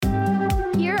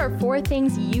are 4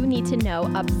 things you need to know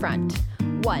up front.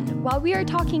 1. While we are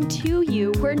talking to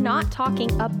you, we're not talking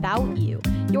about you.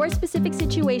 Your specific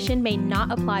situation may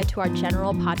not apply to our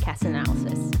general podcast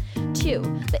analysis. 2.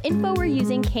 The info we're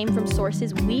using came from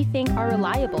sources we think are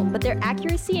reliable, but their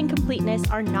accuracy and completeness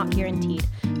are not guaranteed,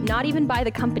 not even by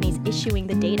the companies issuing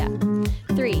the data.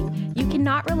 3. You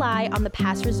cannot rely on the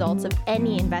past results of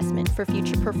any investment for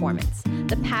future performance.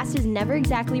 The past is never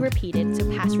exactly repeated, so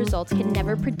past results can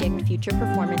never predict future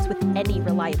performance with any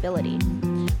reliability.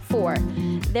 4.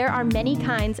 There are many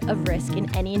kinds of risk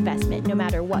in any investment, no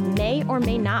matter what may or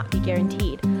may not be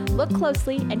guaranteed. Look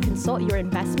closely and consult your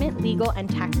investment, legal, and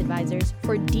tax advisors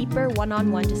for deeper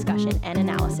one-on-one discussion and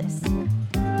analysis.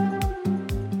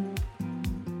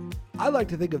 I like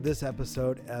to think of this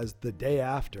episode as the day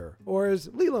after, or as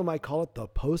Lilo might call it, the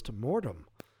post-mortem.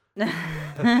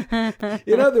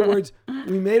 In other words,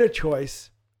 we made a choice,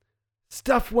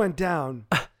 stuff went down,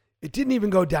 it didn't even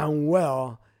go down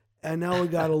well, and now we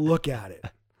got to look at it,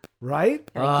 right?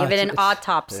 Give it an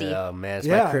autopsy. Oh man, it's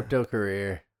my crypto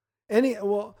career.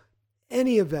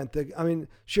 Any event that,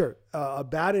 sure, a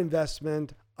bad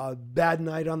investment, a bad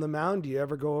night on the mound. Do you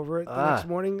ever go over it the next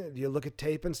morning? Do you look at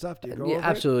tape and stuff? Do you go over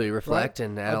absolutely it? Reflect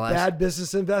and analyze. A bad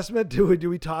business investment. Do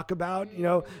we talk about,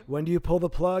 when do you pull the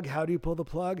plug? How do you pull the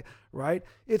plug? Right?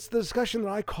 It's the discussion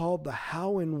that I call the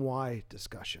how and why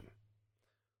discussion.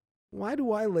 Why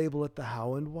do I label it the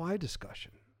how and why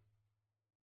discussion?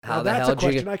 That's a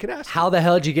question I can ask. How the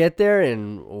hell did you get there,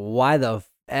 and why the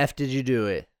F did you do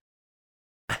it?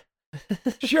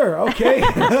 Sure, okay.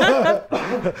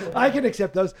 I can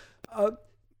accept those.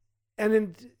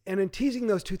 And in teasing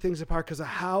those two things apart, because a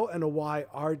how and a why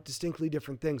are distinctly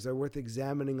different things. They're worth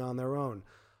examining on their own.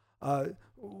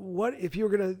 What if you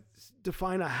were going to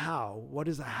define a how? What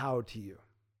is a how to you?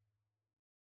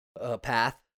 A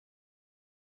path.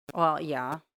 Well,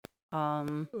 yeah.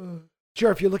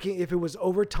 Sure, if it was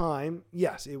over time,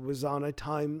 yes, it was on a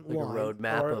timeline. Like a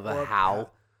roadmap of a how.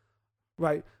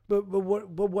 Right. But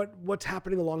what's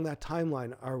happening along that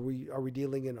timeline? Are we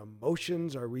dealing in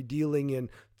emotions? Are we dealing in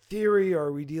theory?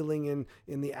 Are we dealing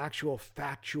in the actual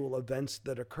factual events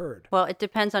that occurred? Well, it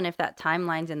depends on if that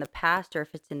timeline's in the past or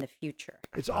if it's in the future.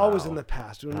 It's always in the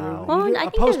past.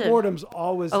 A post-mortem's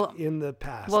always in the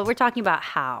past. Well, we're talking about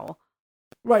how.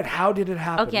 Right. How did it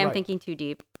happen? Okay, I'm thinking too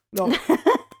deep. No.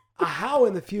 A how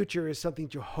in the future is something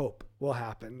you hope will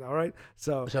happen. All right.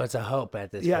 So it's a hope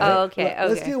at this point. Oh, okay.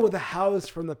 Let's deal with the hows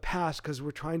from the past, because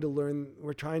we're trying to learn.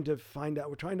 We're trying to find out.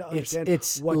 We're trying to understand.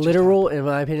 It's what literal, in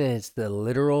my opinion. It's the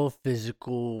literal,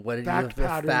 physical,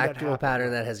 factual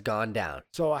pattern that has gone down.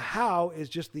 So a how is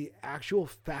just the actual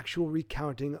factual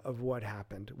recounting of what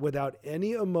happened, without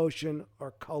any emotion or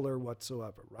color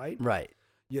whatsoever. Right. Right.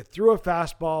 You threw a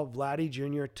fastball. Vladdy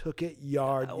Jr. took it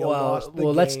yard. You lost the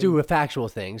game. Let's do factual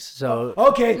things. So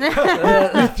okay,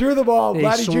 you threw the ball.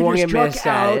 Vladdy Jr. struck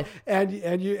out, it.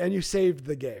 and you saved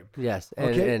the game. Yes,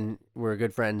 and we're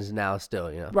good friends now. Still,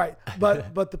 Right,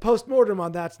 but the postmortem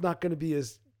on that's not going to be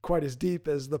quite as deep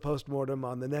as the postmortem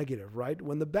on the negative. Right,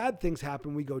 when the bad things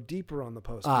happen, we go deeper on the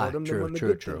postmortem than when the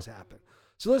good things happen.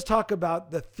 So let's talk about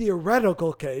the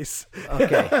theoretical case.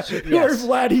 Okay. Where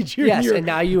Vladdy Jr. Yes, and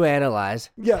now you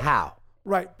analyze how.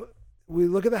 Right. But we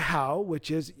look at the how, which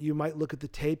is you might look at the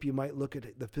tape, you might look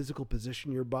at the physical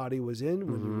position your body was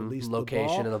in when you released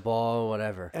location of the ball,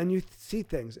 whatever. And you see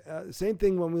things. Same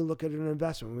thing when we look at an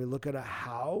investment. When we look at a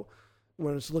how,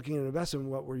 when it's looking at an investment,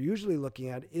 what we're usually looking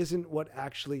at isn't what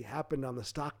actually happened on the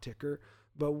stock ticker,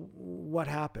 but what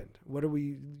happened? What are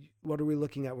we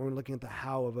looking at when we're looking at the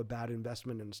how of a bad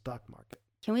investment in the stock market?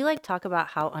 Can we talk about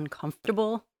how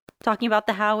uncomfortable talking about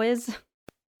the how is?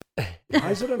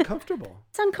 Why is it uncomfortable?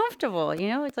 It's uncomfortable,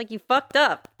 It's like you fucked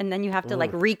up, and then you have to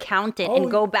recount it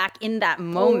and go back in that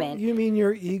moment. You mean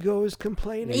your ego is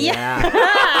complaining? Yeah.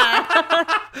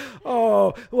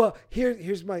 Oh, well,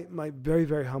 here's my very,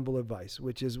 very humble advice,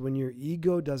 which is when your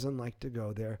ego doesn't like to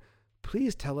go there,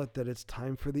 please tell it that it's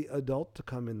time for the adult to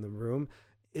come in the room.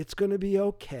 It's going to be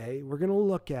okay. We're going to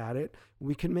look at it.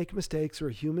 We can make mistakes. We're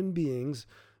human beings,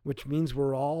 which means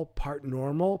we're all part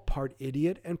normal, part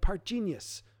idiot, and part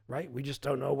genius, right? We just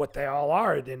don't know what they all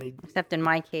are. Except in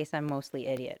my case, I'm mostly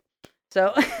idiot.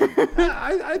 So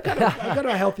I've got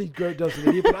a healthy dose of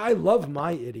idiot, but I love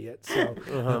my idiot. So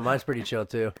mine's pretty chill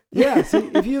too. Yeah.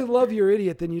 See, if you love your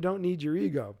idiot, then you don't need your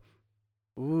ego.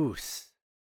 Ooh.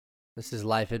 This is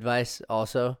life advice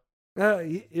also.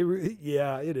 It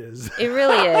is. It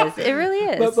really is. It really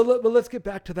is. But let's get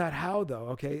back to that how, though,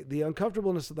 okay? The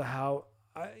uncomfortableness of the how,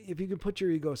 if you can put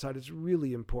your ego aside, it's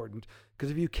really important,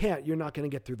 because if you can't, you're not going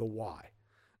to get through the why.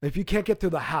 If you can't get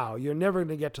through the how, you're never going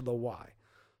to get to the why.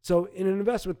 So in an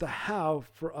investment, the how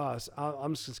for us,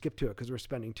 I'm just going to skip to it because we're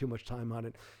spending too much time on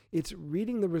it. It's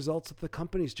reading the results that the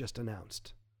company's just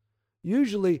announced.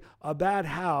 Usually a bad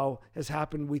how has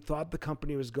happened. We thought the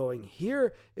company was going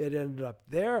here. It ended up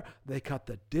there. They cut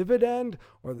the dividend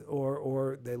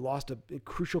or they lost a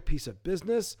crucial piece of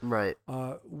business. Right.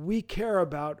 We care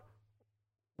about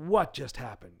what just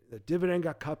happened. The dividend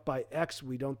got cut by X.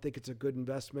 We don't think it's a good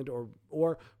investment or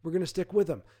we're going to stick with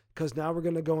them because now we're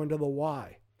going to go into the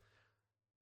why.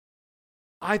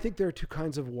 I think there are two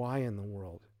kinds of why in the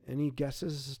world. Any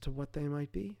guesses as to what they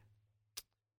might be?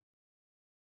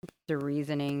 The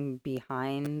reasoning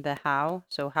behind the how.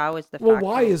 So how is the Well,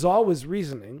 why is always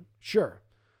reasoning, sure.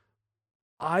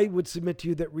 I would submit to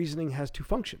you that reasoning has two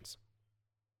functions.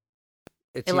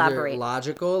 It's Elaborate. Either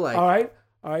logical, like All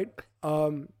right.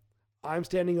 I'm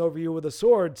standing over you with a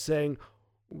sword saying,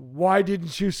 why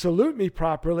didn't you salute me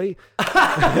properly?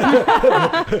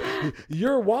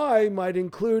 Your why might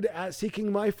include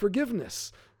seeking my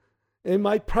forgiveness. It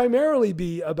might primarily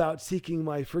be about seeking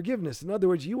my forgiveness. In other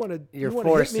words, you're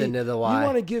forced into the why. You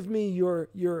want to give me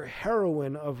your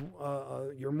heroin of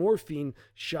your morphine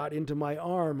shot into my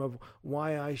arm of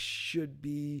why I should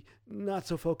be not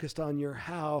so focused on your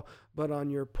how, but on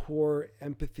your poor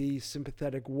empathy,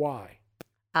 sympathetic why.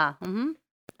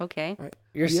 Okay. Right?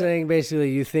 You're saying basically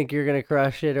you think you're going to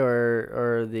crush it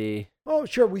or the... Oh,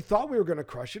 sure. We thought we were going to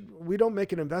crush it. We don't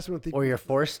make an investment. Or you're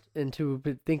forced into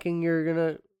thinking you're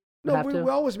going to... No, we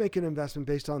always make an investment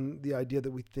based on the idea that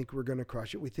we think we're going to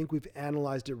crush it. We think we've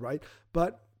analyzed it right,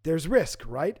 but there's risk,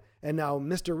 right? And now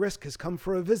Mr. Risk has come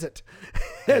for a visit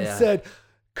and said,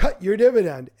 cut your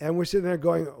dividend. And we're sitting there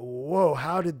going, whoa,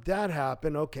 how did that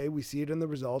happen? Okay, we see it in the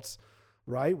results,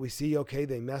 right? We see, okay,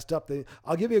 they messed up.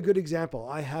 I'll give you a good example.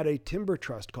 I had a timber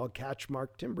trust called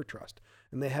Catchmark Timber Trust,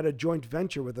 and they had a joint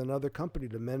venture with another company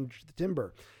to manage the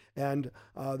timber. And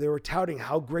they were touting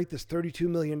how great this $32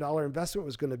 million investment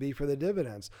was going to be for the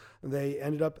dividends. They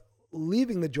ended up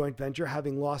leaving the joint venture,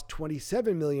 having lost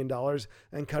 $27 million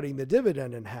and cutting the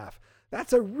dividend in half.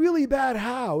 That's a really bad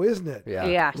how, isn't it? Yeah.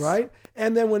 Yes. Right?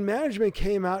 And then when management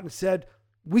came out and said,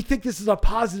 we think this is a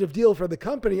positive deal for the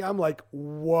company, I'm like,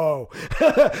 whoa,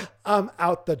 I'm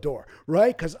out the door,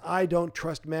 right? Because I don't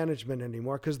trust management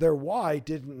anymore because their why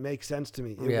didn't make sense to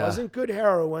me. It wasn't good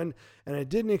heroin, and it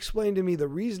didn't explain to me the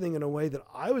reasoning in a way that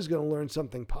I was going to learn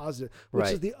something positive,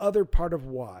 which is the other part of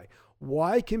why.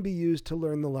 Why can be used to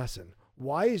learn the lesson.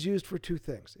 Why is used for two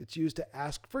things. It's used to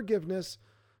ask forgiveness.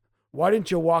 Why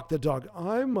didn't you walk the dog?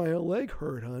 My leg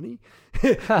hurt, honey.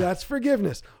 That's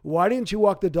forgiveness. Why didn't you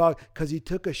walk the dog? Because he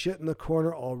took a shit in the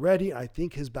corner already. I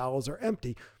think his bowels are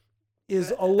empty.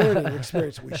 Is a learning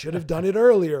experience. We should have done it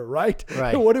earlier, right?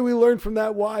 Right. What did we learn from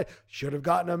that why? Should have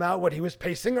gotten him out when he was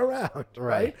pacing around,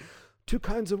 right? Two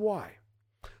kinds of why.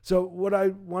 So what I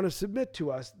want to submit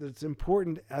to us that's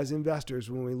important as investors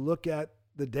when we look at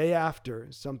the day after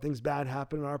something's bad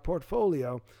happened in our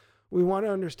portfolio, we want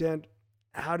to understand,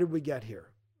 how did we get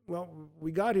here? Well,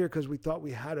 we got here because we thought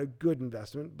we had a good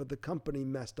investment, but the company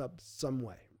messed up some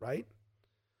way, right?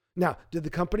 Now, did the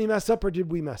company mess up or did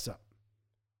we mess up?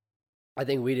 I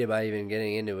think we did by even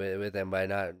getting into it with them by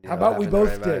not. How about we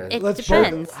both did? It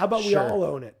depends. How about we all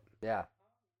own it? Yeah.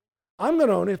 I'm going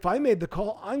to own it. If I made the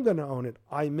call, I'm going to own it.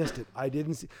 I missed it. I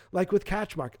didn't see, like with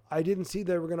Catchmark, I didn't see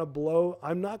they were going to blow.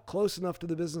 I'm not close enough to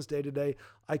the business day to day.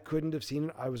 I couldn't have seen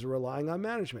it. I was relying on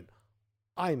management.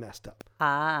 I messed up.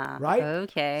 Right?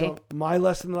 Okay. So my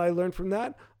lesson that I learned from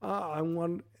that,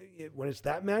 when it's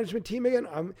that management team again,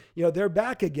 they're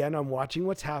back again. I'm watching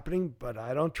what's happening, but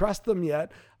I don't trust them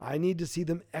yet. I need to see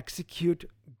them execute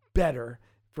better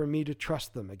for me to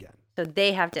trust them again. So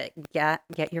they have to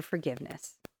get your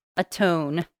forgiveness.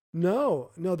 Atone. No.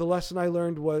 The lesson I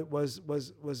learned was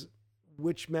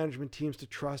which management teams to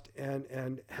trust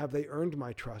and have they earned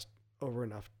my trust over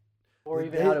enough. Or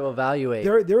even how to evaluate.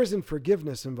 There isn't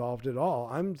forgiveness involved at all.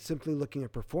 I'm simply looking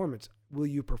at performance. Will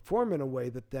you perform in a way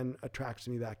that then attracts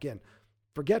me back in?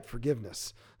 Forget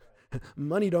forgiveness.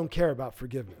 Money don't care about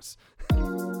forgiveness.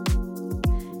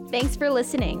 Thanks for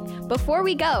listening. Before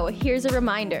we go, here's a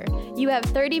reminder. You have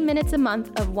 30 minutes a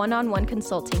month of one-on-one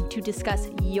consulting to discuss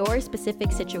your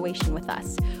specific situation with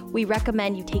us. We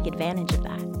recommend you take advantage of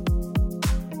that.